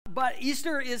But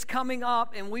Easter is coming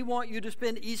up, and we want you to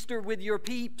spend Easter with your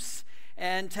peeps.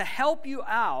 And to help you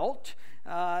out,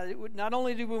 not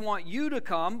only do we want you to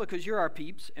come because you're our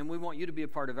peeps, and we want you to be a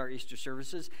part of our Easter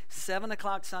services, 7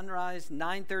 o'clock sunrise,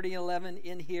 9:30, 11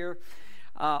 in here.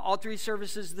 All three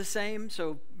services the same,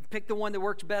 so pick the one that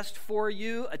works best for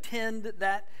you. Attend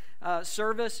that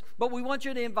service. But we want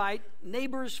you to invite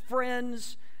neighbors,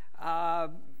 friends,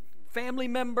 family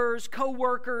members,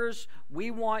 co-workers.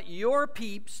 We want your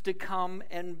peeps to come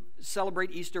and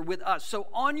celebrate Easter with us. So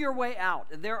on your way out,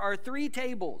 there are 3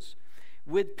 tables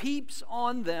with peeps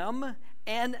on them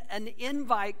and an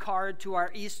invite card to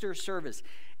our Easter service.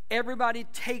 Everybody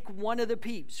take one of the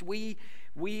peeps. We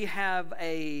have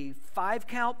a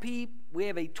 5-count peep, we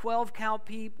have a 12-count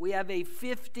peep, we have a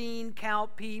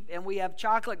 15-count peep, and we have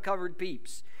chocolate-covered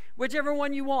peeps. Whichever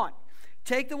one you want.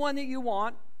 Take the one that you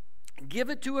want.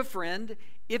 Give it to a friend.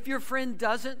 If your friend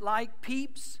doesn't like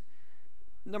peeps,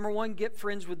 number 1, get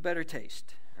friends with better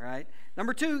taste. All right.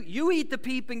 Number 2, you eat the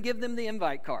peep and give them the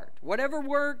invite card. Whatever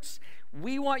works,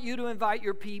 we want you to invite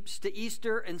your peeps to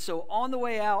Easter. And so on the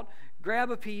way out, grab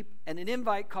a peep and an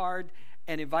invite card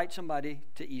and invite somebody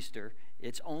to Easter.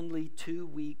 It's only 2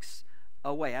 weeks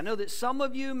away. I know that some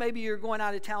of you, maybe you're going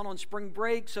out of town on spring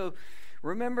break, so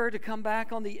remember to come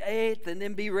back on the 8th and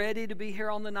then be ready to be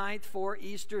here on the 9th for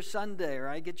Easter Sunday,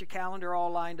 right? Get your calendar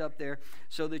all lined up there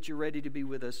so that you're ready to be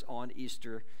with us on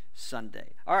Easter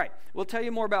Sunday. All right, we'll tell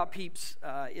you more about peeps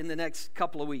in the next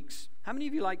couple of weeks. How many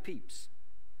of you like peeps?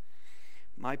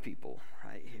 My people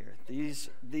right here.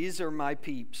 These are my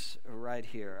peeps right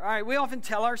here. All right, we often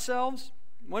tell ourselves,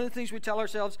 one of the things we tell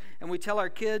ourselves and we tell our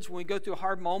kids when we go through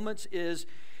hard moments is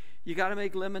you got to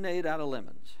make lemonade out of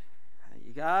lemons.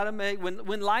 You got to make,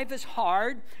 when life is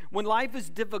hard, when life is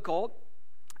difficult,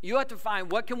 you have to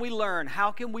find what can we learn,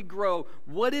 how can we grow,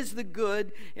 what is the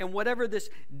good in whatever this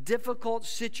difficult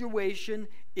situation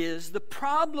is. The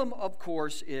problem, of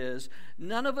course, is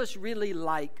none of us really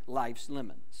like life's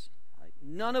lemons.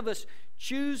 None of us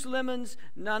choose lemons.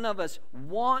 None of us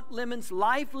want lemons.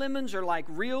 Life lemons are like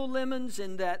real lemons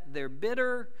in that they're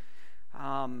bitter.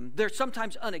 They're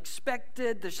sometimes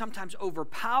unexpected. They're sometimes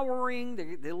overpowering.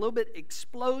 They're a little bit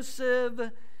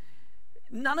explosive.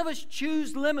 None of us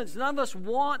choose lemons. None of us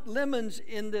want lemons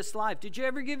in this life. Did you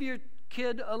ever give your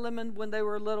kid a lemon when they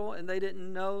were little and they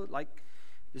didn't know? Like,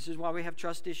 this is why we have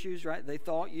trust issues, right? They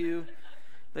thought you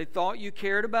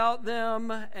cared about them,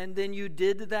 and then you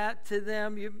did that to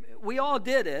them. We all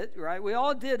did it, right? We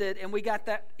all did it, and we got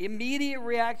that immediate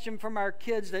reaction from our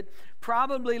kids that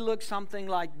probably looked something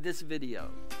like this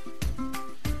video.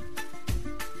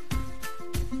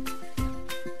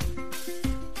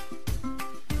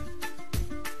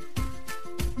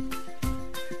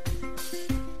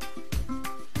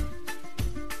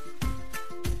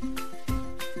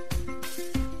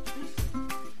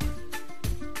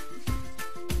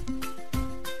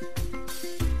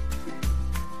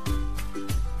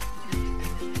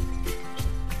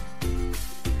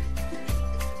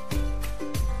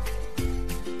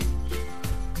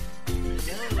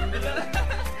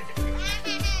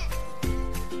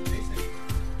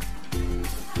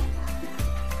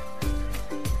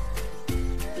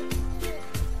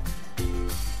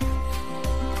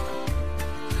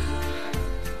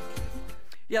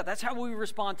 Yeah, that's how we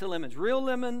respond to lemons. Real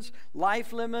lemons,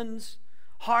 life lemons,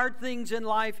 hard things in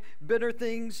life, bitter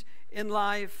things in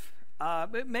life.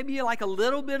 Maybe you like a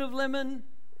little bit of lemon,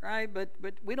 right? But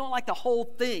we don't like the whole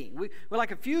thing. We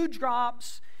like a few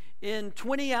drops in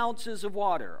 20 ounces of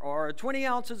water, or 20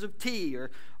 ounces of tea,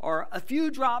 or a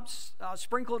few drops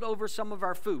sprinkled over some of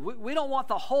our food. We don't want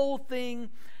the whole thing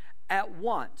at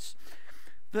once.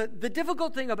 The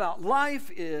difficult thing about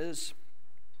life is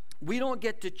we don't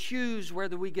get to choose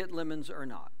whether we get lemons or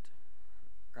not,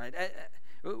 right?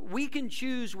 We can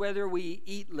choose whether we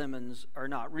eat lemons or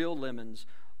not, real lemons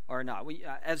or not.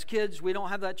 As kids, we don't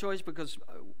have that choice because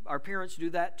our parents do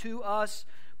that to us.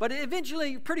 But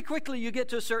eventually, pretty quickly, you get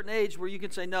to a certain age where you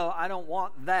can say, no, I don't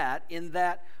want that in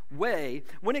that way.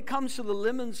 When it comes to the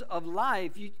lemons of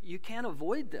life, you can't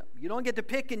avoid them. You don't get to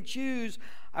pick and choose,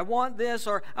 I want this,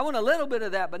 or I want a little bit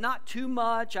of that, but not too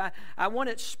much. I want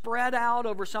it spread out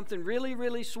over something really,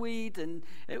 really sweet. And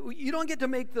you don't get to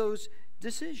make those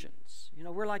decisions. You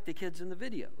know, we're like the kids in the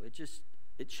video.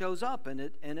 It shows up and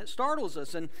it startles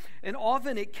us. And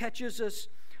often it catches us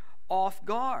off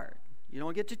guard. You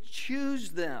don't get to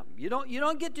choose them. You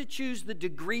don't get to choose the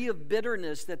degree of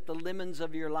bitterness that the lemons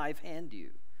of your life hand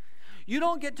you. You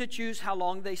don't get to choose how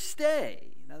long they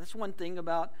stay. Now, that's one thing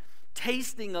about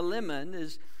tasting a lemon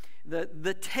is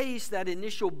the taste, that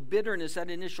initial bitterness, that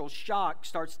initial shock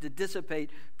starts to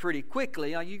dissipate pretty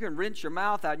quickly. You can rinse your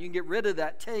mouth out and you can get rid of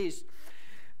that taste.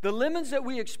 The lemons that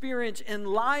we experience in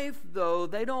life, though,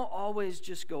 they don't always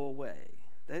just go away.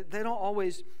 They don't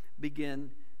always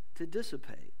begin to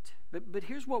dissipate. But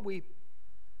here's what we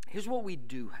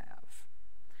do have.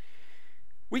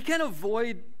 We can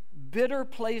avoid bitter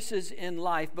places in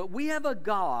life, but we have a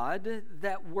God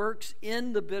that works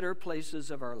in the bitter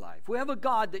places of our life. We have a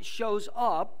God that shows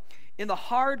up in the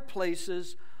hard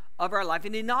places of our life.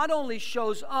 And He not only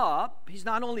shows up, He's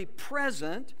not only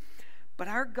present, but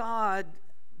our God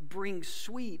brings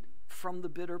sweet from the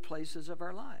bitter places of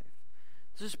our life.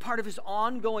 This is part of His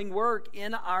ongoing work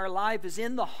in our life, is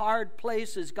in the hard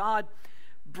places. God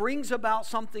brings about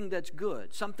something that's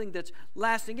good, something that's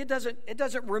lasting. It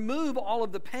doesn't remove all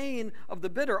of the pain of the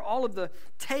bitter, all of the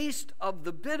taste of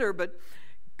the bitter, but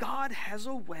God has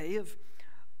a way of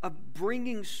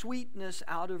bringing sweetness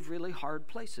out of really hard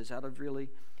places, out of really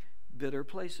bitter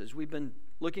places. We've been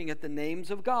looking at the names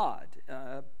of God,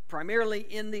 primarily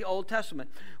in the Old Testament.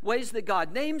 Ways that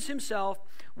God names Himself,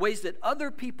 ways that other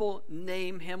people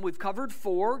name Him. We've covered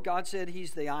 4. God said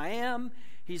He's the I Am.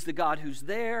 He's the God who's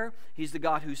there. He's the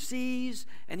God who sees.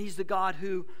 And He's the God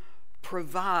who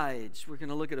provides. We're going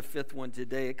to look at a 5th one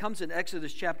today. It comes in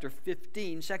Exodus chapter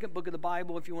 15, second book of the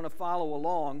Bible if you want to follow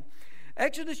along.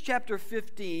 Exodus chapter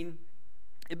 15,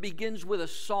 it begins with a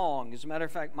song. As a matter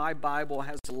of fact, my Bible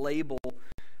has a label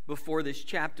before this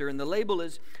chapter, and the label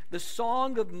is the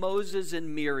Song of Moses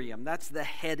and Miriam. That's the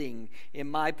heading in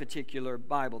my particular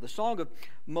Bible. The Song of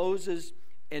Moses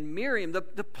and Miriam. The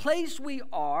place we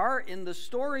are in the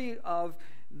story of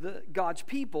God's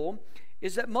people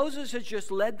is that Moses has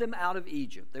just led them out of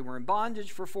Egypt. They were in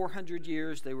bondage for 400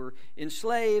 years. They were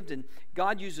enslaved, and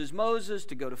God uses Moses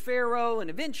to go to Pharaoh and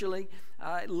eventually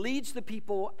leads the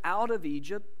people out of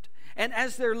Egypt. And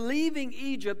as they're leaving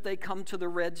Egypt, they come to the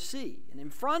Red Sea. And in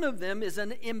front of them is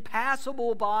an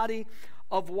impassable body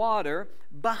of water.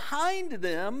 Behind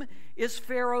them is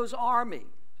Pharaoh's army.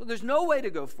 So there's no way to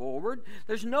go forward.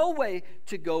 There's no way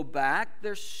to go back.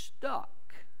 They're stuck.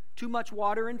 Too much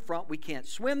water in front. We can't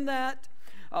swim that.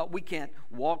 We can't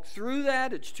walk through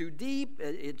that. It's too deep.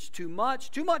 It's too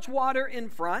much. Too much water in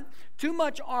front. Too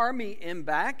much army in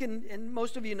back. And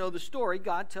most of you know the story.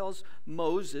 God tells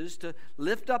Moses to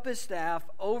lift up his staff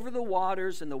over the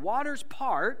waters, and the waters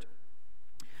part.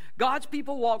 God's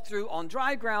people walk through on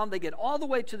dry ground. They get all the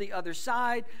way to the other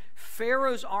side.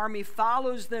 Pharaoh's army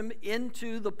follows them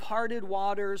into the parted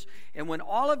waters. And when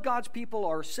all of God's people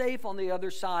are safe on the other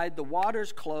side, the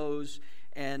waters close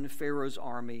and Pharaoh's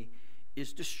army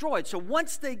is destroyed. So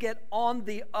once they get on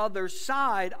the other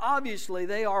side, obviously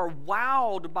they are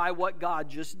wowed by what God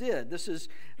just did. This is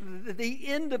the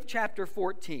end of chapter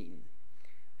 14.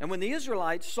 And when the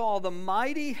Israelites saw the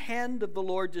mighty hand of the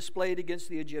Lord displayed against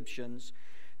the Egyptians,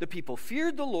 the people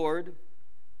feared the Lord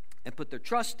and put their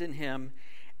trust in Him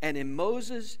and in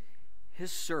Moses,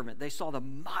 His servant. They saw the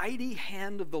mighty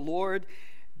hand of the Lord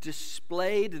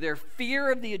displayed. Their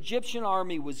fear of the Egyptian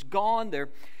army was gone.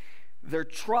 Their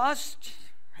trust,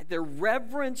 their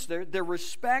reverence, their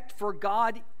respect for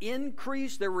God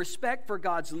increased. Their respect for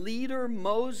God's leader,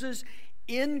 Moses,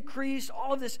 increased.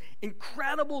 All of this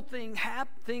incredible things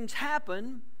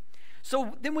happen.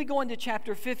 So then we go into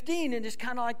chapter 15, and it's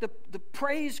kind of like the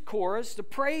praise chorus, the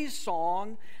praise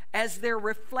song, as they're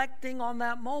reflecting on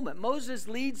that moment. Moses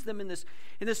leads them in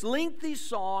this lengthy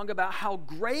song about how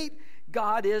great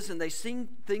God is, and they sing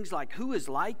things like, "Who is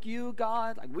like you,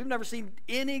 God?" Like, we've never seen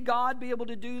any God be able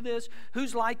to do this.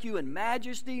 "Who's like you in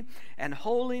majesty and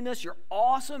holiness? You're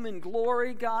awesome in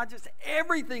glory, God." Just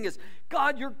everything is,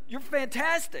 God, you're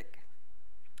fantastic.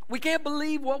 We can't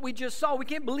believe what we just saw. We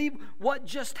can't believe what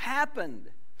just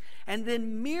happened. And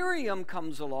then Miriam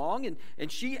comes along,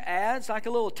 and she adds like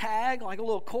a little tag, like a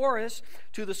little chorus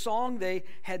to the song they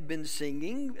had been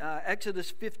singing.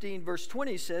 Exodus 15 verse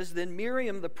 20 says, "Then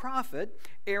Miriam the prophet,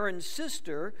 Aaron's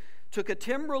sister, took a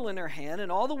timbrel in her hand, and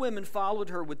all the women followed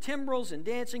her with timbrels and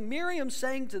dancing. Miriam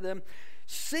sang to them,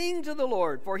 'Sing to the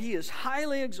Lord, for He is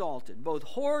highly exalted. Both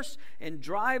horse and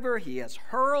driver He has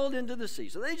hurled into the sea.'"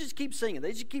 So they just keep singing.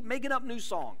 They just keep making up new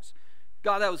songs.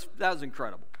 God, that was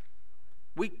incredible.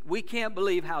 We can't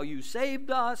believe how you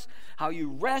saved us, how you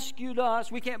rescued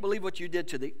us. We can't believe what you did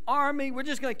to the army. We're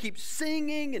just going to keep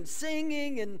singing and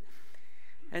singing, and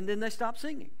then they stop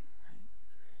singing.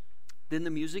 Then the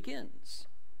music ends.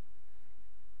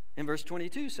 And verse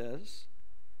 22 says,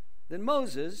 "Then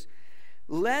Moses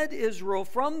led Israel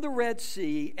from the Red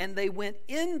Sea, and they went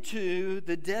into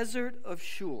the desert of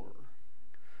Shur.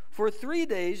 For 3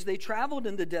 days they traveled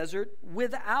in the desert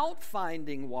without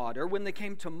finding water. When they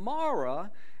came to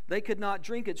Marah, they could not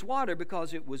drink its water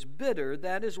because it was bitter.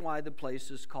 That is why the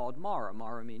place is called Marah.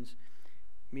 Marah means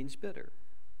bitter.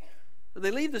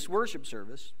 They leave this worship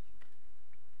service,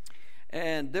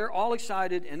 and they're all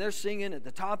excited, and they're singing at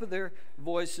the top of their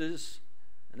voices,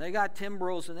 and they got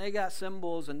timbrels, and they got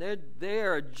cymbals, and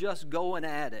they're just going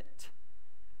at it.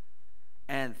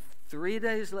 And 3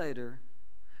 days later,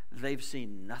 they've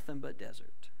seen nothing but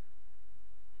desert.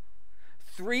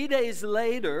 3 days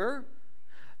later,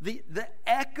 the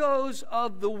echoes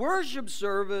of the worship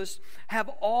service have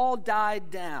all died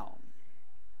down.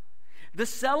 The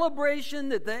celebration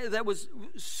that was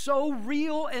so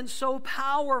real and so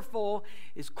powerful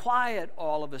is quiet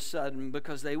all of a sudden,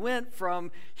 because they went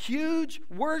from huge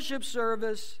worship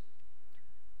service,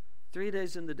 3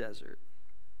 days in the desert.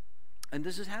 And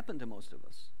this has happened to most of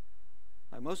us.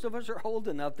 Like, most of us are old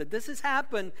enough that this has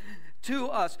happened to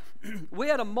us. We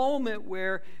had a moment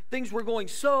where things were going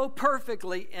so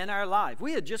perfectly in our life.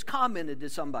 We had just commented to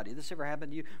somebody. This ever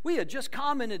happened to you? We had just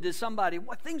commented to somebody,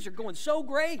 "What, things are going so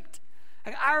great.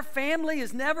 Like, our family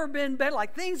has never been better.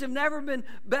 Like, things have never been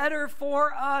better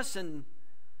for us." And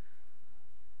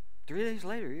 3 days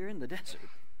later, you're in the desert.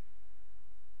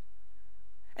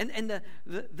 And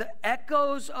the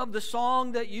echoes of the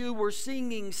song that you were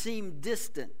singing seem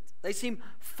distant. They seem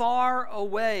far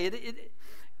away.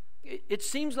 It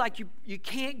seems like you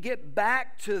can't get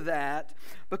back to that,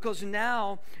 because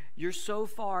now you're so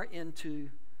far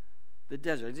into the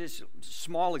desert. Just a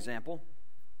small example,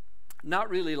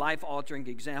 not really life-altering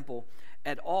example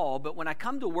at all, but when I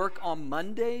come to work on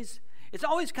Mondays, it's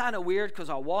always kind of weird,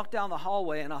 because I'll walk down the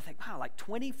hallway and I'll think, wow, like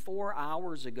 24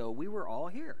 hours ago, we were all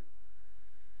here.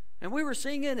 And we were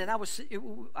singing, and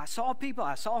I saw people,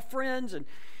 I saw friends, and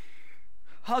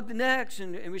hugged the necks,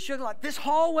 and we shook. Like, this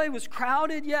hallway was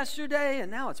crowded yesterday,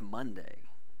 and now it's Monday.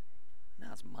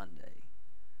 Now it's Monday.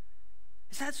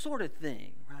 It's that sort of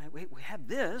thing, right? We have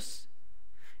this,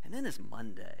 and then it's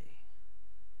Monday.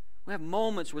 We have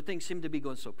moments where things seem to be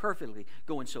going so perfectly,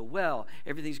 going so well.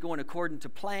 Everything's going according to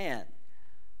plan.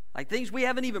 Like, things we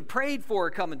haven't even prayed for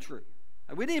are coming true.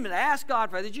 Like, we didn't even ask God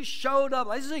for it. They just showed up.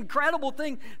 Like, this is an incredible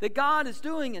thing that God is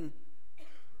doing, and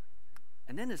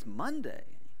then it's Monday.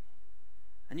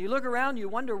 And you look around, you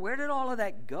wonder, where did all of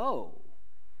that go?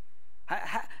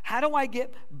 How do I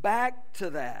get back to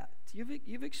that?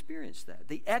 You've experienced that.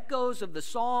 The echoes of the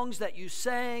songs that you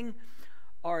sang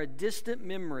are a distant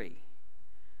memory,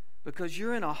 because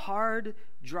you're in a hard,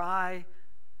 dry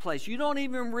place. You don't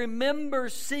even remember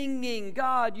singing,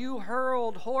 "God, you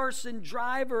hurled horse and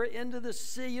driver into the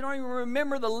sea." You don't even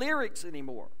remember the lyrics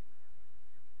anymore,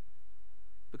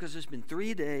 because it's been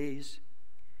 3 days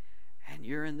and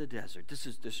you're in the desert. This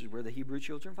is where the Hebrew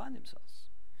children find themselves.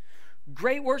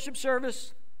 Great worship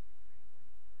service,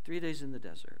 3 days in the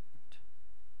desert.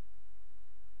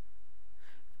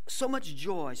 So much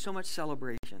joy, so much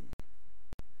celebration,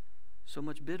 so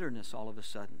much bitterness all of a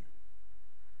sudden,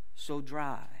 so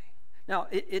dry. Now,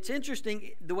 it's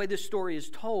interesting the way this story is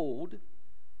told.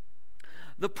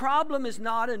 The problem is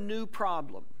not a new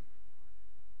problem.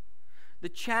 The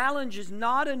challenge is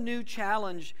not a new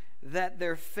challenge that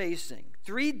they're facing.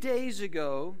 3 days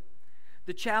ago,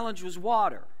 the challenge was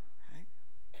water. Right?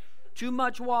 Too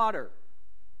much water.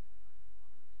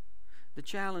 The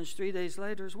challenge 3 days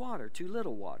later is water. Too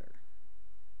little water.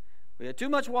 We had too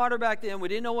much water back then. We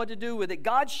didn't know what to do with it.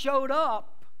 God showed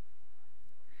up.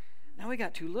 Now we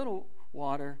got too little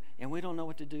water, and we don't know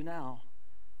what to do now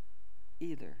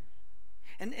either.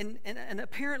 And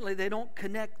apparently they don't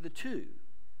connect the two.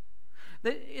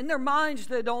 In their minds,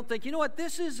 they don't think, you know what,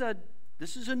 this is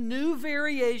a new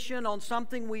variation on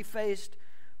something we faced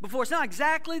before. It's not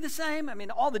exactly the same. I mean,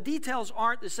 all the details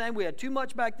aren't the same. We had too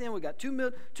much back then. We got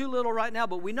too little right now.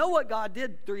 But we know what God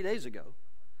did 3 days ago.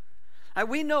 And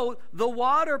we know the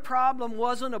water problem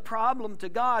wasn't a problem to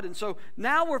God. And so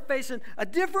now we're facing a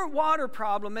different water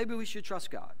problem. Maybe we should trust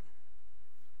God.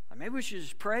 Maybe we should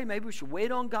just pray. Maybe we should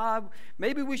wait on God.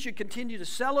 Maybe we should continue to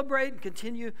celebrate and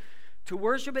continue to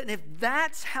worship it. And if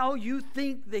that's how you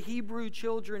think the Hebrew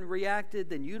children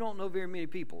reacted, then you don't know very many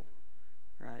people,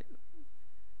 right?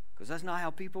 Because that's not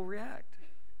how people react.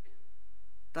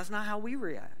 That's not how we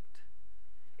react.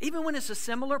 Even when it's a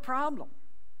similar problem.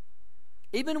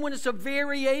 Even when it's a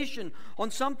variation on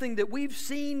something that we've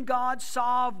seen God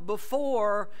solve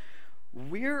before,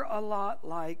 we're a lot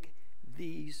like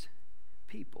these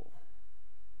people.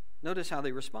 Notice how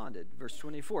they responded. Verse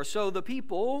 24. So the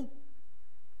people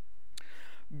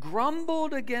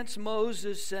grumbled against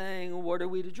Moses, saying, "What are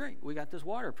we to drink? We got this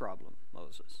water problem,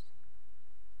 Moses.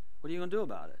 What are you going to do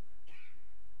about it?"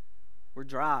 We're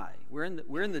dry. We're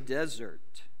in the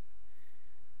desert.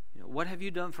 You know, what have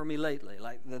you done for me lately?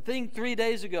 Like the thing 3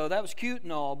 days ago, that was cute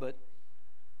and all, but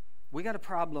we got a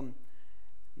problem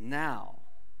now.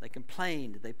 They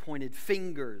complained. They pointed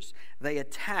fingers. They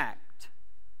attacked.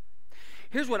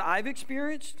 Here's what I've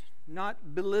experienced,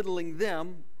 not belittling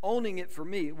them, owning it for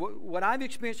me. What I've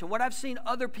experienced and what I've seen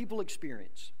other people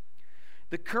experience.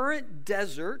 The current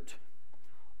desert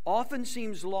often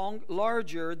seems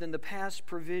larger than the past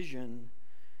provision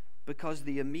because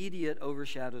the immediate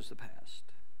overshadows the past.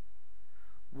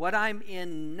 What I'm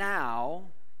in now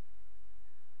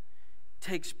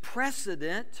takes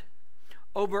precedent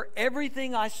over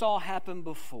everything I saw happen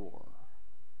before.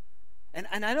 And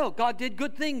I know God did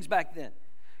good things back then.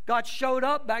 God showed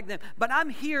up back then. But I'm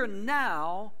here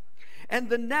now, and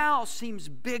the now seems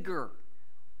bigger.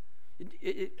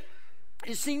 It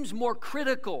seems more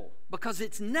critical because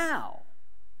it's now.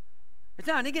 It's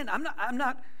now. And again, I'm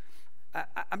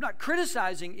not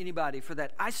criticizing anybody for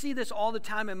that. I see this all the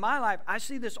time in my life. I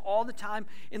see this all the time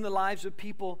in the lives of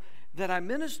people that I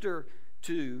minister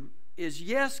to. Is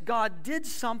yes, God did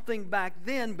something back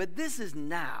then, but this is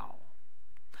now.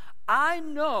 I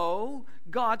know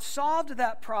God solved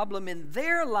that problem in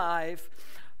their life,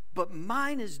 but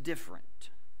mine is different.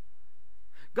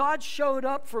 God showed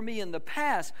up for me in the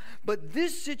past, but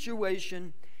this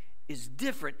situation is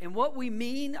different. And what we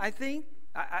mean, I think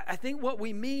what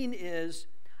we mean is,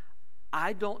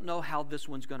 I don't know how this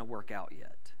one's going to work out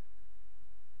yet.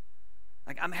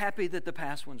 Like, I'm happy that the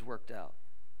past one's worked out.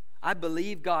 I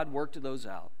believe God worked those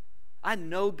out. I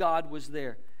know God was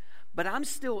there. But I'm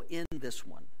still in this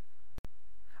one.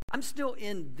 I'm still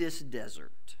in this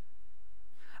desert.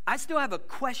 I still have a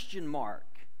question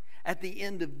mark at the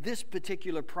end of this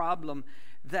particular problem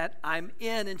that I'm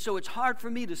in. And so it's hard for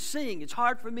me to sing. It's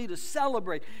hard for me to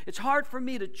celebrate. It's hard for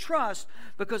me to trust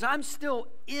because I'm still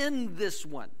in this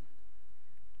one.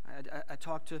 I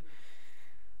talk to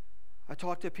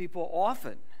people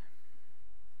often.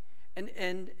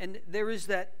 And there is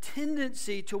that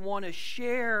tendency to want to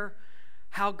share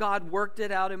how God worked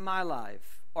it out in my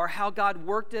life or how God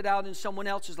worked it out in someone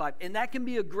else's life. And that can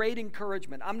be a great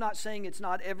encouragement. I'm not saying it's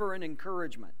not ever an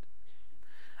encouragement.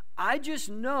 I just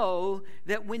know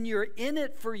that when you're in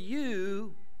it for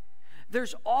you,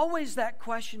 there's always that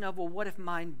question of, well, what if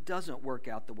mine doesn't work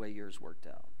out the way yours worked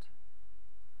out?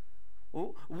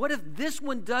 Well, what if this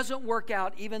one doesn't work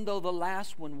out even though the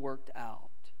last one worked out?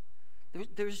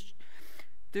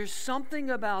 There's something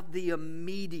about the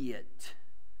immediate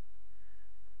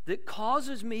that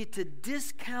causes me to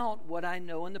discount what I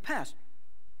know in the past.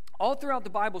 All throughout the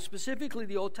Bible, specifically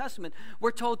the Old Testament,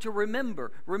 we're told to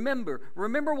remember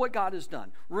what God has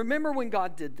done. Remember when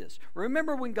God did this.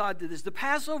 Remember when God did this. The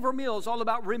Passover meal is all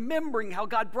about remembering how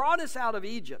God brought us out of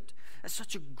Egypt. That's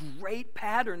such a great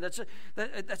pattern. That's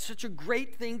such a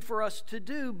great thing for us to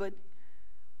do. But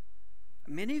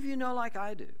many of you know, like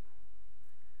I do,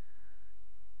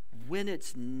 when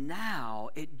it's now,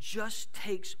 it just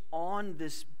takes on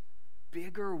this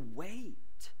bigger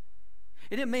weight.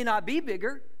 And it may not be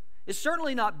bigger. It's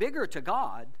certainly not bigger to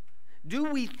God. Do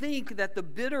we think that the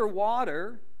bitter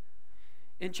water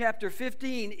in chapter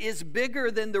 15 is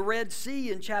bigger than the Red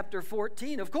Sea in chapter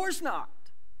 14? Of course not.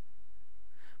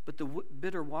 But the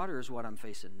bitter water is what I'm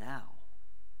facing now.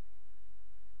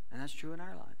 And that's true in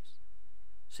our lives.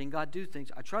 Seeing God do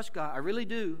things. I trust God. I really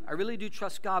do. I really do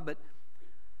trust God, but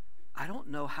I don't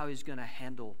know how He's going to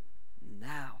handle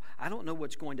now. I don't know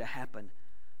what's going to happen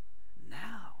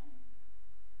now.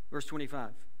 Verse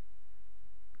 25.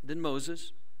 Then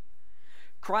Moses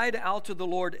cried out to the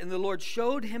Lord, and the Lord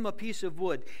showed him a piece of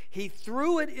wood. He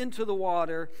threw it into the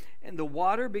water, and the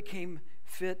water became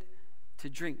fit to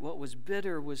drink. What was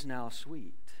bitter was now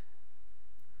sweet.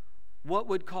 What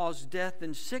would cause death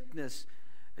and sickness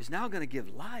is now going to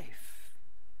give life.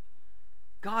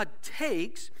 God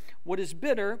takes what is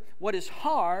bitter, what is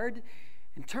hard,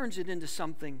 and turns it into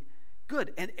something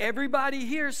good. And everybody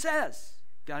here says,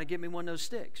 got to give me one of those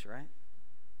sticks, right?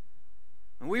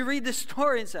 And we read this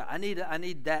story and say, I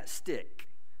need that stick.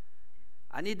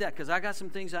 I need that because I got some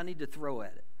things I need to throw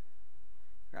at it.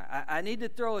 Right? I need to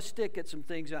throw a stick at some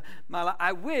things.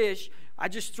 I wish I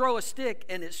just throw a stick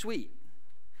and it's sweet.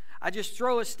 I just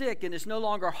throw a stick and it's no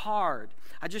longer hard.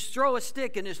 I just throw a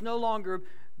stick and it's no longer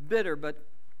bitter. But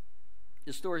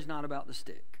the story's not about the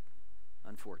stick,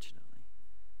 unfortunately.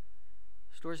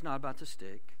 The story's not about the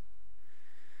stick.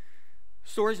 The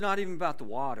story's not even about the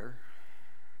water.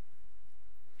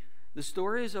 The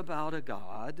story is about a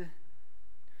God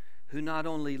who not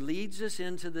only leads us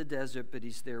into the desert, but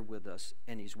He's there with us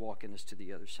and He's walking us to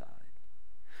the other side.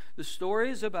 The story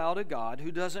is about a God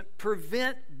who doesn't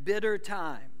prevent bitter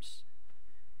times.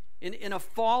 In a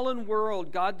fallen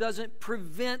world, God doesn't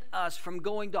prevent us from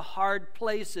going to hard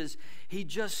places. He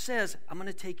just says, I'm going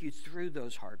to take you through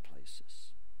those hard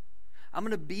places. I'm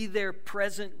going to be there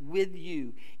present with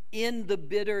you in the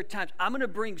bitter times. I'm going to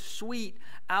bring sweet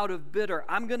out of bitter.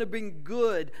 I'm going to bring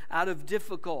good out of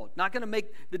difficult. Not going to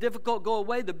make the difficult go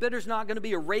away. The bitter's not going to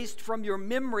be erased from your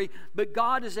memory, but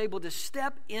God is able to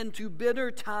step into bitter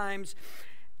times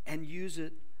and use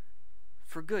it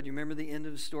for good. You remember the end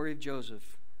of the story of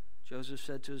Joseph. Joseph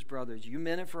said to his brothers, you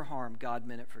meant it for harm, God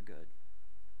meant it for good.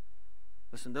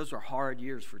 Listen, those are hard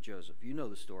years for Joseph. You know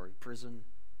the story. Prison,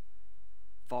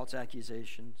 false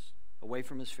accusations, away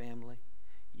from his family.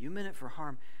 You meant it for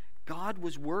harm. God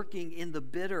was working in the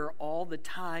bitter all the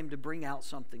time to bring out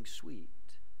something sweet.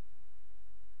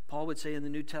 Paul would say in the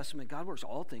New Testament, God works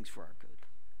all things for our good.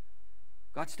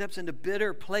 God steps into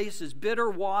bitter places, bitter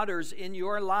waters in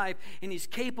your life, and He's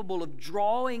capable of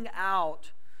drawing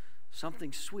out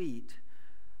something sweet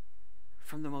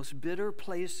from the most bitter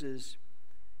places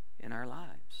in our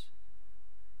lives.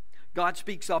 God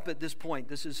speaks up at this point.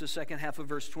 This is the second half of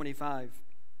verse 25.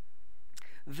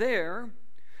 There,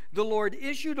 the Lord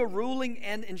issued a ruling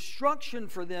and instruction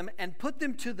for them and put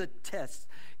them to the test.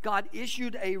 God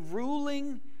issued a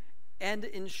ruling and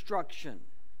instruction.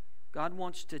 God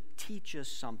wants to teach us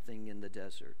something in the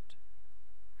desert.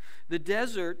 The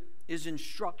desert is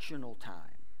instructional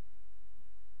time.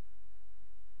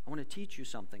 I want to teach you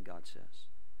something, God says.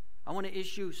 I want to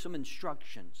issue some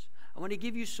instructions. I want to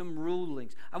give you some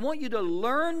rulings. I want you to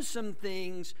learn some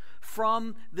things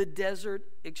from the desert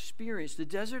experience. The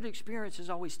desert experience is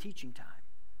always teaching time.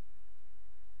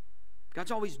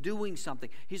 God's always doing something.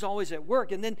 He's always at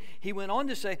work. And then He went on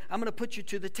to say, I'm going to put you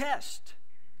to the test.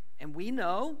 And we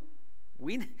know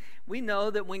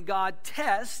that when God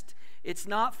tests, it's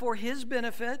not for His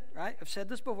benefit, right? I've said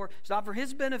this before. It's not for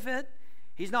His benefit.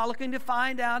 He's not looking to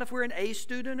find out if we're an A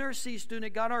student or a C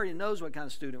student. God already knows what kind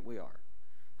of student we are.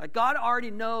 Like God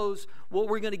already knows what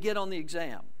we're going to get on the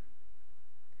exam.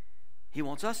 He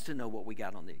wants us to know what we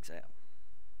got on the exam.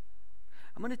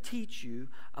 I'm going to teach you.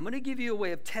 I'm going to give you a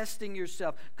way of testing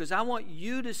yourself because I want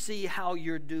you to see how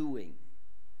you're doing.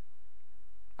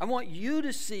 I want you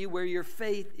to see where your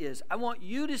faith is. I want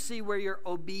you to see where your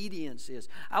obedience is.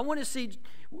 I want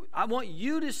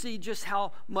you to see just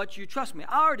how much you trust me.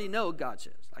 I already know, God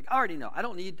says. Like I already know. I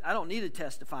don't need a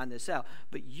test to find this out.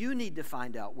 But you need to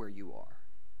find out where you are.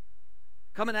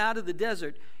 Coming out of the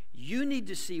desert, you need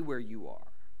to see where you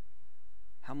are.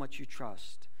 How much you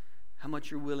trust. How much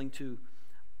you're willing to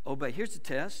obey. Here's the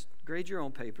test. Grade your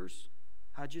own papers.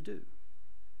 How'd you do?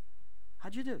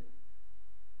 How'd you do?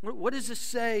 What does this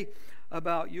say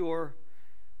about your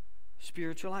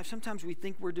spiritual life? Sometimes we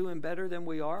think we're doing better than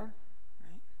we are.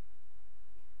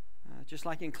 Right? Just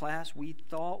like in class, we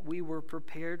thought we were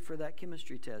prepared for that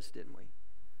chemistry test, didn't we?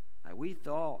 We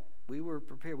thought we were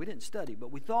prepared. We didn't study,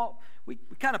 but we thought we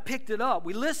kind of picked it up.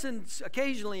 We listened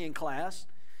occasionally in class.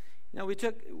 You know, we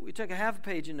took a half a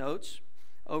page of notes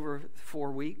over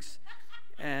 4 weeks.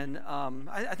 And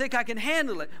I think I can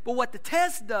handle it. But what the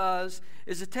test does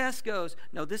is the test goes,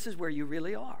 no, this is where you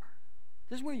really are.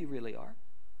 This is where you really are.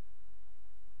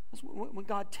 When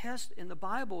God tests in the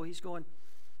Bible, He's going,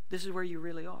 this is where you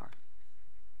really are.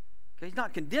 Okay? He's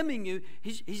not condemning you.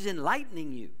 He's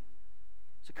enlightening you.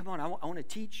 So come on, I want to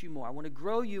teach you more. I want to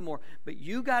grow you more. But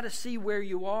you got to see where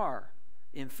you are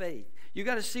in faith. You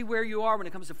got to see where you are when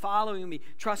it comes to following me,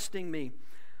 trusting me,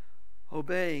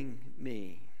 obeying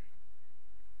me.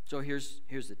 So here's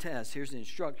the test. Here's the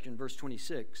instruction, verse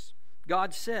 26.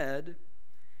 God said,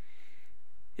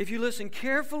 if you listen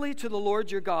carefully to the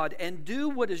Lord your God and do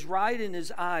what is right in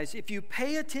His eyes, if you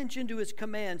pay attention to His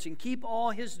commands and keep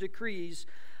all His decrees,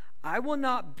 I will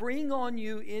not bring on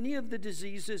you any of the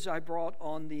diseases I brought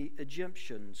on the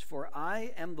Egyptians, for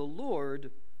I am the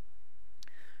Lord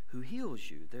who heals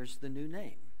you. There's the new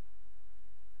name.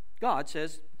 God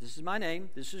says, this is my name.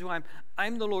 This is who I am.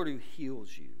 I'm the Lord who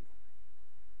heals you.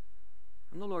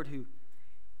 I'm the Lord who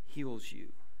heals you.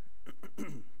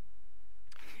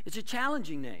 It's a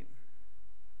challenging name,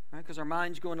 right? Because our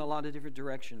minds go in a lot of different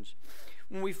directions.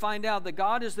 When we find out that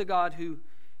God is the God who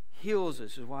heals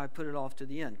us, is why I put it off to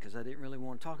the end, because I didn't really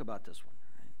want to talk about this one.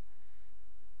 Right?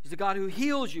 He's the God who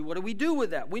heals you. What do we do with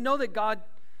that? We know that God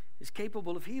is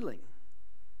capable of healing.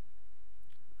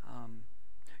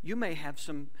 You may have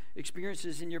some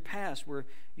experiences in your past where,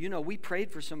 we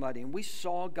prayed for somebody and we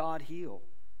saw God heal.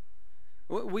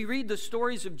 We read the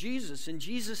stories of Jesus, and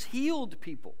Jesus healed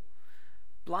people,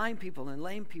 blind people and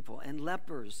lame people and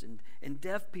lepers and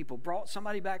deaf people, brought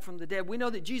somebody back from the dead. We know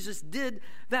that Jesus did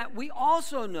that. We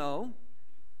also know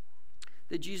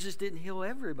that Jesus didn't heal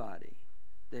everybody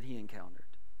that He encountered.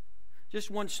 Just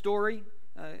one story.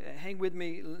 Hang with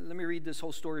me. Let me read this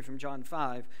whole story from John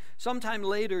 5. Sometime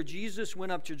later, Jesus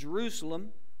went up to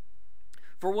Jerusalem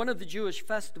for one of the Jewish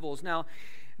festivals. Now,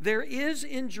 there is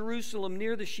in Jerusalem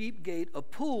near the sheep gate a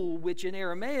pool which in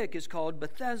Aramaic is called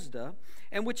Bethesda,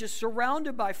 and which is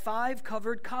surrounded by 5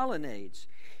 covered colonnades.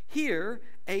 Here,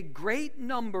 a great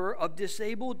number of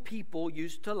disabled people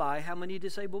used to lie. How many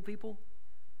disabled people?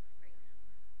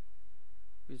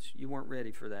 You weren't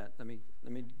ready for that. Let me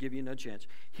give you another chance.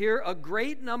 Here, a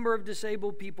great number of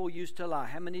disabled people used to lie.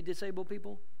 How many disabled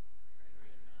people?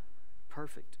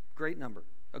 Perfect. Great number.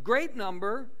 A great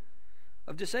number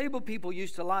of disabled people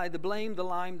used to lie. The lame, the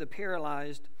lame, the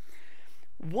paralyzed.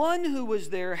 One who was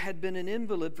there had been an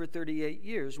invalid for 38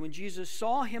 years. When Jesus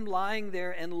saw him lying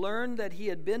there and learned that he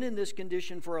had been in this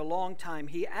condition for a long time,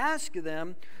 he asked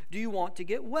them, "Do you want to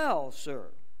get well,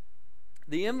 sir?"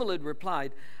 The invalid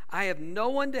replied, "I have no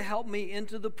one to help me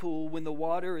into the pool when the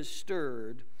water is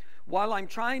stirred. While I'm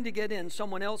trying to get in,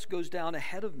 someone else goes down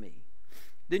ahead of me."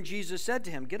 Then Jesus said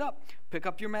to him, "Get up, pick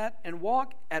up your mat, and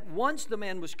walk." At once the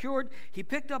man was cured. He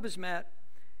picked up his mat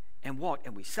and walked.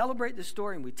 And we celebrate this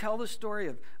story, and we tell the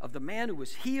story of the man who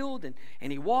was healed, and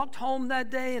he walked home that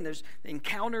day, and there's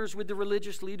encounters with the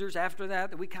religious leaders after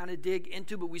that we kind of dig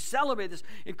into, but we celebrate this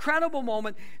incredible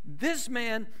moment. This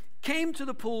man came to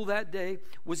the pool that day,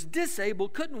 was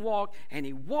disabled, couldn't walk, and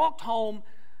he walked home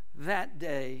that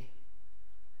day.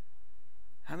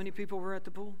 How many people were at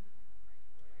the pool?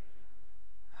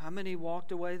 How many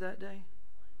walked away that day?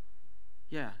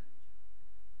 Yeah.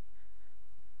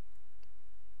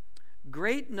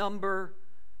 Great number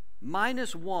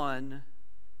minus one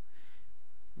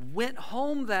went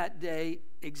home that day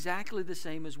exactly the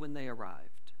same as when they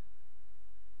arrived.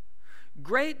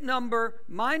 Great number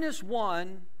minus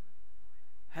one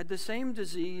had the same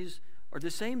disease or the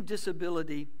same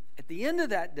disability at the end of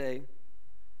that day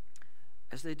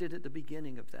as they did at the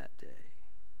beginning of that day.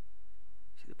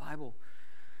 See, the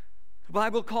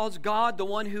Bible calls God the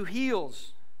one who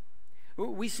heals.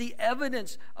 We see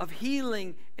evidence of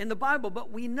healing in the Bible,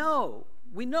 but we know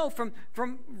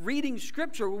from reading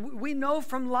Scripture, we know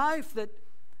from life that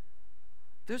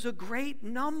there's a great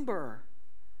number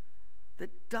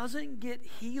that doesn't get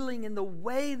healing in the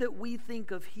way that we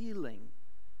think of healing.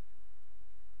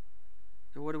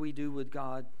 So what do we do with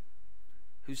God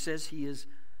who says He is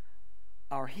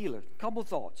our healer? A couple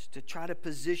thoughts to try to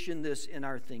position this in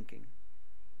our thinking.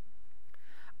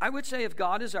 I would say if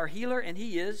God is our healer, and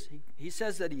He is, He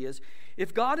says that He is.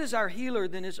 If God is our healer,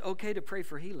 then it's okay to pray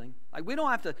for healing. Like we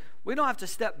don't have to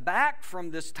step back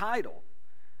from this title.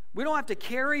 We don't have to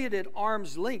carry it at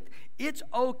arm's length. It's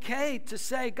okay to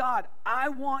say, God, I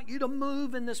want you to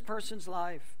move in this person's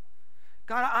life.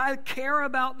 God, I care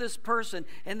about this person,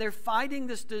 and they're fighting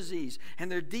this disease,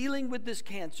 and they're dealing with this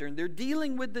cancer, and they're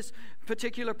dealing with this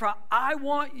particular problem. I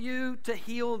want you to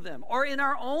heal them. Or in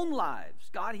our own lives,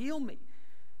 God, heal me.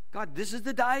 God, this is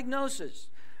the diagnosis.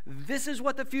 This is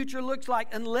what the future looks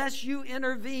like. Unless you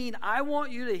intervene, I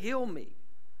want you to heal me.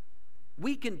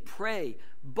 We can pray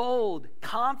bold,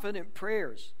 confident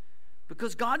prayers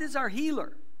because God is our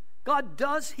healer. God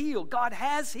does heal. God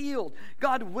has healed.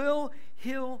 God will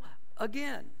heal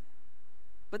again.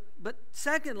 But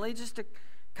secondly, just to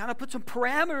kind of put some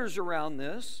parameters around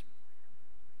this,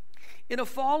 in a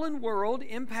fallen world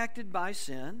impacted by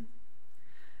sin,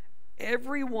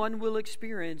 everyone will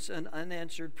experience an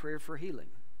unanswered prayer for healing.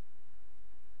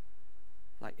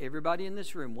 Like everybody in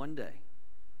this room one day.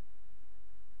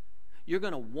 You're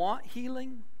going to want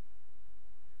healing,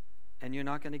 and you're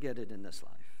not going to get it in this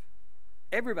life.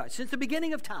 Everybody, since the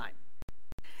beginning of time,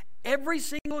 every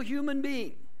single human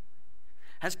being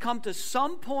has come to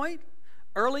some point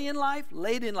early in life,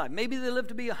 late in life. Maybe they lived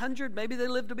to be 100, maybe they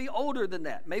lived to be older than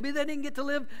that. Maybe they didn't get to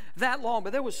live that long,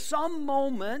 but there was some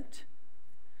moment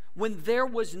when there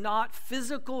was not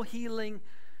physical healing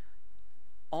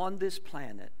on this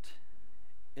planet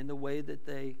in the way that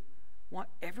they want.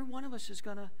 Every one of us is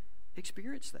going to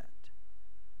experience that.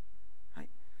 Right?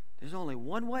 There's only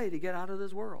one way to get out of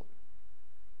this world.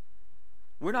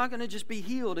 We're not going to just be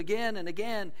healed again and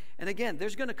again and again.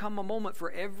 There's going to come a moment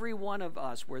for every one of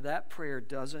us where that prayer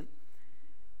doesn't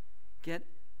get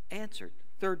answered.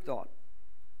 Third thought.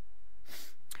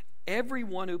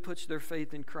 Everyone who puts their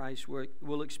faith in Christ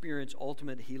will experience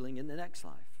ultimate healing in the next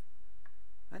life.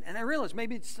 And I realize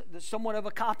maybe it's somewhat of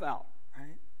a cop-out,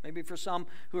 right? Maybe for some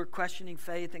who are questioning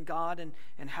faith in God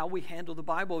and how we handle the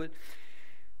Bible.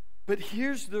 But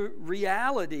here's the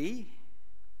reality,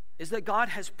 is that God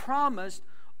has promised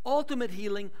ultimate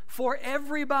healing for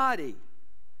everybody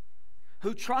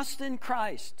who trusts in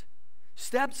Christ,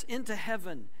 steps into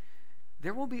heaven.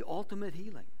 There will be ultimate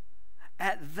healing.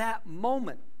 at that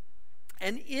moment.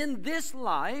 And in this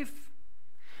life,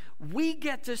 we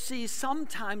get to see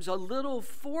sometimes a little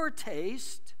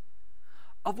foretaste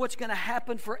of what's going to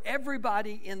happen for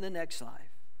everybody in the next life.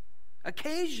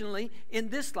 Occasionally, in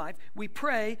this life, we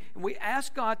pray and we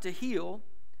ask God to heal,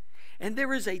 and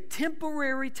there is a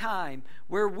temporary time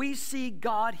where we see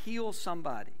God heal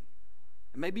somebody.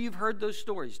 And maybe you've heard those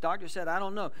stories. Doctor said, I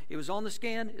don't know. It was on the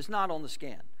scan. It's not on the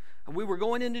scan. And we were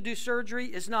going in to do surgery.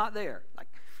 It's not there. Like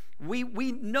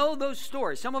we know those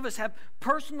stories. Some of us have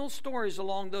personal stories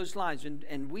along those lines,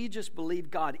 and we just believe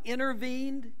God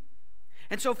intervened.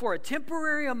 And so for a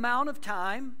temporary amount of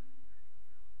time,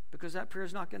 because that prayer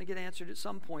is not going to get answered at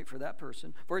some point for that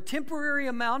person, for a temporary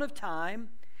amount of time,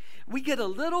 we get a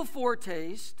little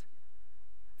foretaste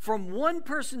from one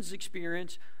person's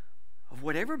experience of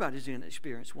what everybody's going to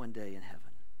experience one day in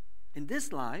heaven. In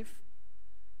this life,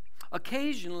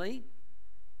 occasionally,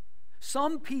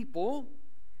 some people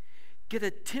get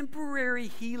a temporary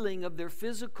healing of their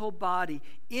physical body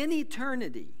in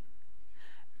eternity.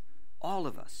 All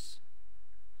of us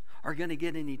are going to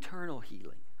get an eternal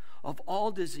healing of all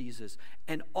diseases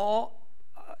and all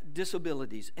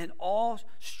disabilities and all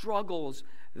struggles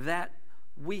that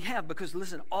we have. Because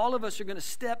listen, all of us are going to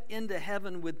step into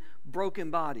heaven with broken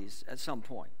bodies at some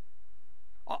point.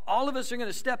 All of us are going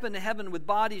to step into heaven with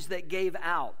bodies that gave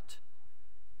out.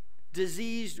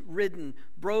 Disease-ridden,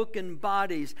 broken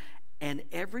bodies. And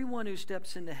everyone who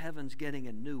steps into heaven's getting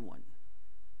a new one.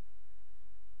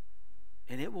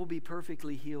 And it will be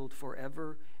perfectly healed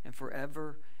forever and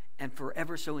forever and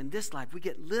forever. So in this life, we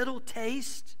get little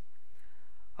taste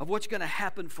of what's going to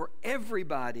happen for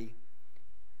everybody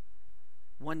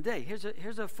one day. Here's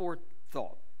a fourth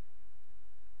thought.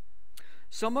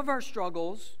 Some of our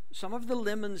struggles, some of the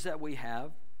lemons that we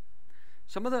have,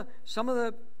 some of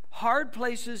the hard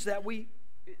places that we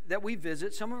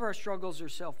visit, some of our struggles are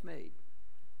self-made.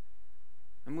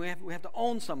 And we have to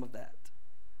own some of that.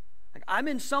 Like, I'm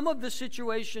in some of the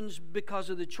situations because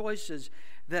of the choices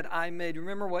that I made.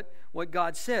 Remember what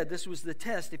God said. This was the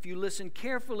test. If you listen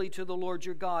carefully to the Lord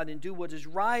your God and do what is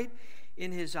right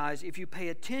in His eyes, if you pay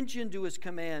attention to His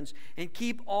commands and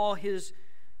keep all His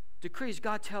decrees,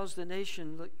 God tells the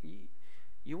nation, look,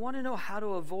 you want to know how to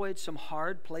avoid some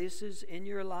hard places in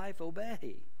your life?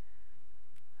 Obey.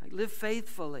 Like, live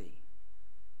faithfully.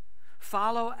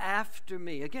 Follow after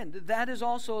me. Again, that is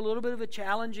also a little bit of a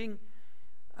challenging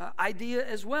idea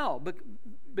as well,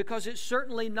 because it's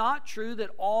certainly not true that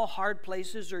all hard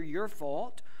places are your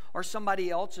fault or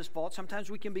somebody else's fault. Sometimes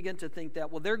we can begin to think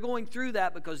that, well, they're going through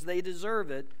that because they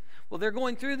deserve it. Well, they're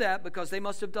going through that because they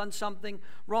must have done something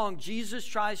wrong. Jesus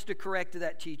tries to correct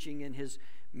that teaching in His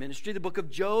ministry. The book of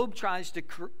Job tries to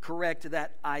correct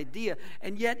that idea.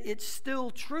 And yet it's still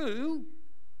true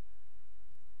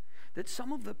that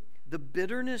some of the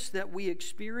bitterness that we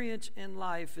experience in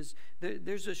life is,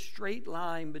 there's a straight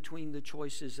line between the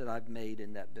choices that I've made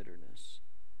in that bitterness.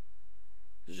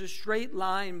 There's a straight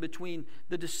line between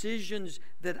the decisions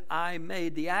that I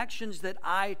made, the actions that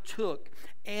I took,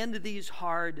 and these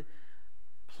hard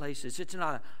places. It's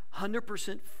not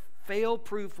 100%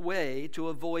 fail-proof way to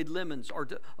avoid lemons or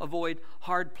to avoid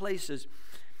hard places.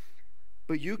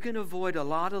 But you can avoid a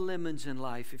lot of lemons in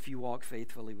life if you walk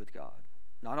faithfully with God.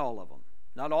 Not all of them.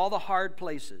 Not all the hard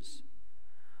places.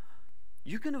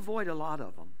 You can avoid a lot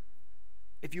of them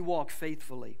if you walk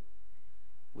faithfully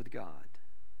with God.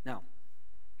 Now,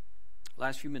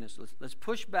 last few minutes, let's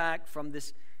push back from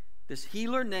this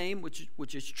healer name,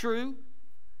 which is true,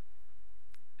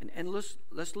 and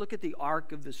let's look at the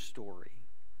arc of this story.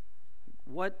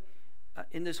 What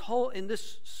in this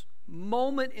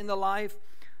moment in the life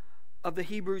of the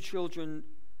Hebrew children,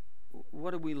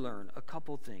 what do we learn? A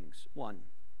couple things. One,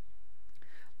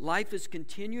 life is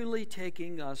continually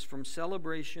taking us from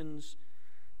celebrations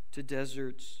to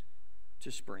deserts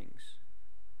to springs.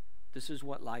 This is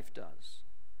what life does.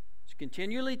 It's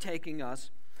continually taking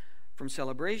us from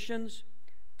celebrations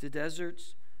to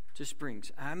deserts to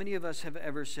springs. How many of us have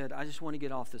ever said, I just want to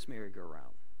get off this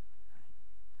merry-go-round?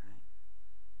 Right?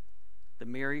 The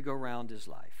merry-go-round is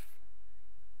life.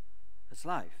 It's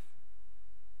life.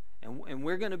 And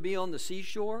we're going to be on the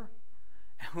seashore,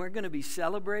 and we're going to be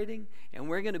celebrating, and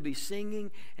we're going to be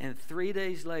singing, and 3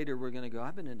 days later we're going to go,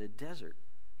 I've been in the desert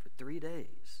for 3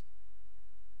 days.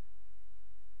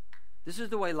 This is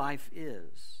the way life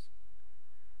is.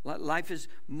 Life is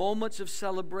moments of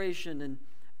celebration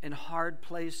and hard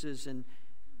places, and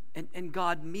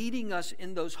God meeting us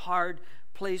in those hard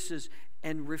places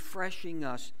and refreshing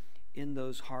us in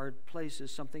those hard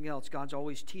places. Something else, God's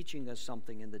always teaching us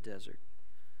something in the desert.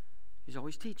 He's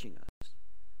always teaching us.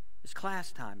 It's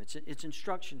class time. It's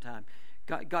instruction time.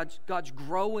 God's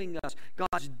growing us.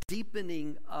 God's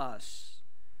deepening us.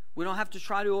 We don't have to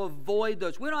try to avoid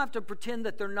those. We don't have to pretend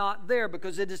that they're not there,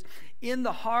 because it is in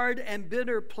the hard and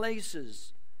bitter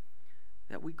places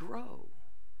that we grow.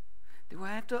 We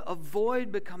have to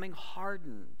avoid becoming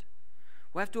hardened.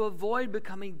 We have to avoid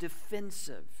becoming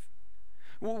defensive.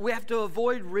 We have to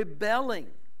avoid rebelling,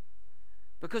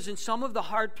 because in some of the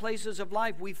hard places of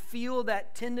life, we feel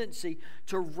that tendency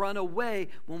to run away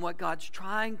when what God's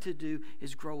trying to do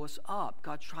is grow us up.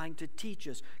 God's trying to teach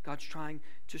us. God's trying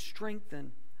to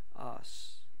strengthen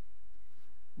us.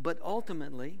 But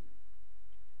ultimately,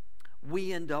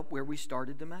 we end up where we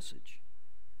started the message.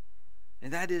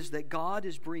 And that is that God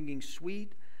is bringing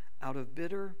sweet out of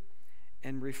bitter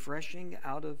and refreshing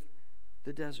out of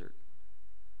the desert.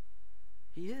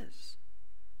 He is.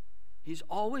 He's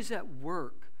always at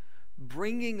work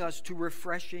bringing us to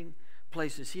refreshing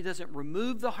places. He doesn't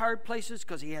remove the hard places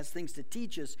because He has things to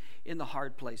teach us in the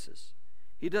hard places.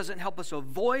 He doesn't help us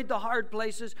avoid the hard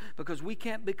places because we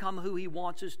can't become who He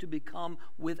wants us to become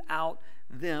without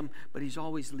them. But He's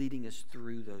always leading us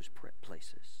through those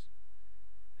places.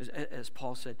 As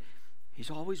Paul said, He's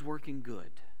always working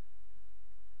good.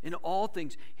 In all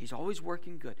things, He's always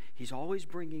working good. He's always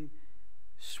bringing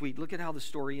sweet. Look at how the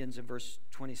story ends in verse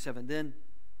 27. Then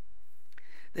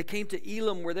they came to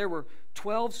Elim, where there were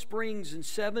 12 springs and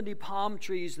 70 palm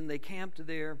trees, and they camped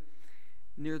there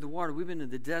near the water. We've been in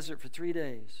the desert for 3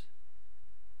 days.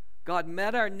 God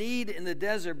met our need in the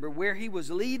desert, but where He was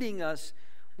leading us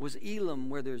was Elim,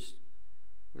 where there's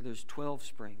 12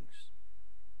 springs.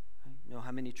 You know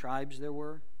how many tribes there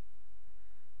were?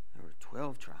 There were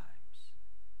 12 tribes.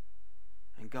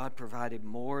 And God provided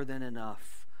more than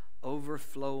enough,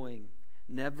 overflowing,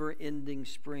 never-ending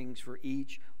springs for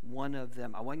each one of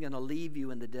them. I wasn't going to leave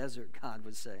you in the desert, God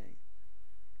was saying.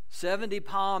 70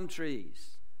 palm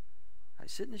trees. I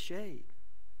sit in the shade.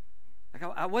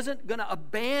 I wasn't going to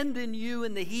abandon you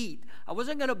in the heat. I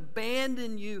wasn't going to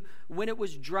abandon you when it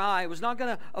was dry. I was not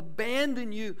going to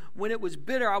abandon you when it was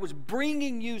bitter. I was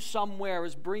bringing you somewhere. I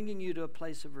was bringing you to a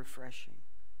place of refreshing,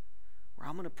 where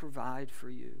I'm going to provide for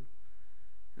you,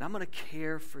 and I'm going to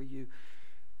care for you.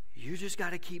 You just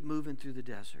got to keep moving through the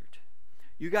desert.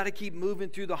 You got to keep moving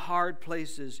through the hard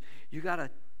places. You got to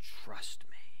trust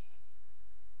me.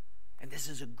 And this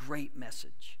is a great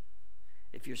message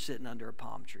if you're sitting under a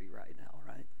palm tree right now,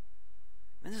 right?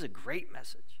 This is a great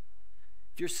message.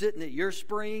 If you're sitting at your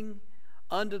spring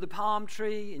under the palm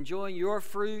tree enjoying your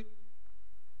fruit,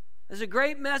 this is a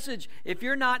great message if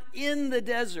you're not in the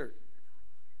desert.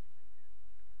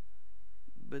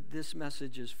 But this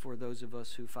message is for those of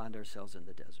us who find ourselves in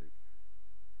the desert.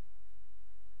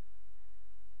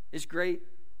 It's great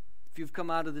if you've come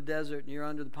out of the desert and you're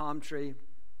under the palm tree.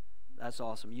 That's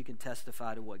awesome. You can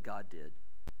testify to what God did.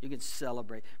 You can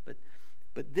celebrate.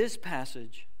 But this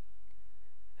passage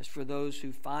is for those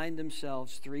who find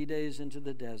themselves 3 days into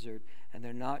the desert and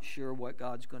they're not sure what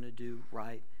God's going to do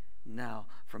right now.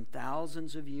 From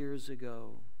thousands of years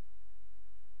ago,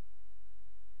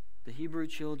 the Hebrew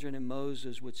children and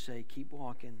Moses would say, keep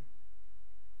walking.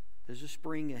 There's a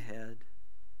spring ahead.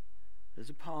 There's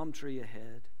a palm tree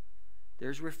ahead.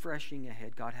 There's refreshing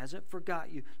ahead. God hasn't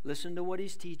forgot you. Listen to what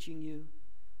He's teaching you.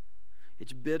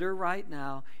 It's bitter right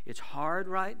now. It's hard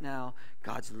right now.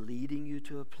 God's leading you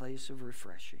to a place of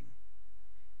refreshing.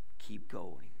 Keep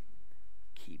going.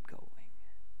 Keep going.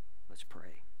 Let's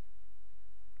pray.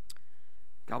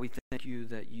 God, we thank you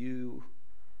that you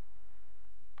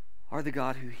are the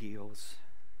God who heals.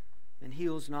 And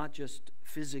heals not just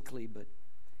physically, but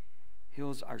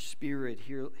heals our spirit,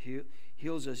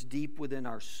 heals us deep within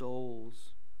our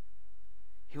souls,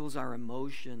 heals our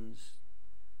emotions,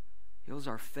 heals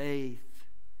our faith,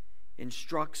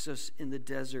 instructs us in the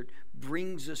desert,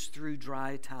 brings us through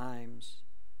dry times.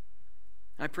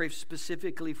 I pray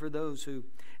specifically for those who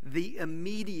the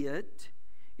immediate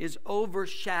is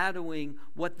overshadowing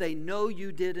what they know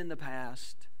you did in the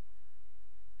past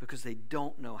because they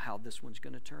don't know how this one's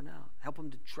going to turn out. Help them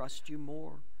to trust you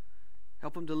more.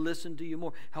 Help them to listen to you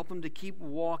more. Help them to keep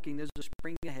walking. There's a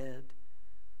spring ahead.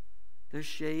 There's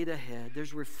shade ahead.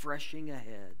 There's refreshing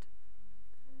ahead.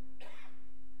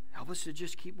 Help us to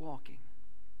just keep walking.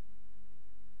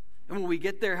 And when we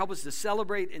get there, help us to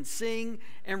celebrate and sing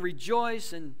and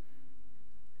rejoice and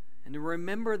to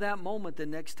remember that moment the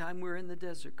next time we're in the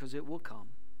desert, because it will come.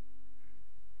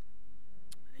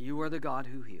 You are the God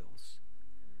who heals.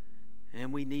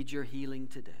 And we need your healing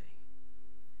today.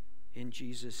 In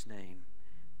Jesus' name,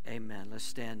 amen. Let's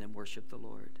stand and worship the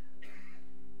Lord.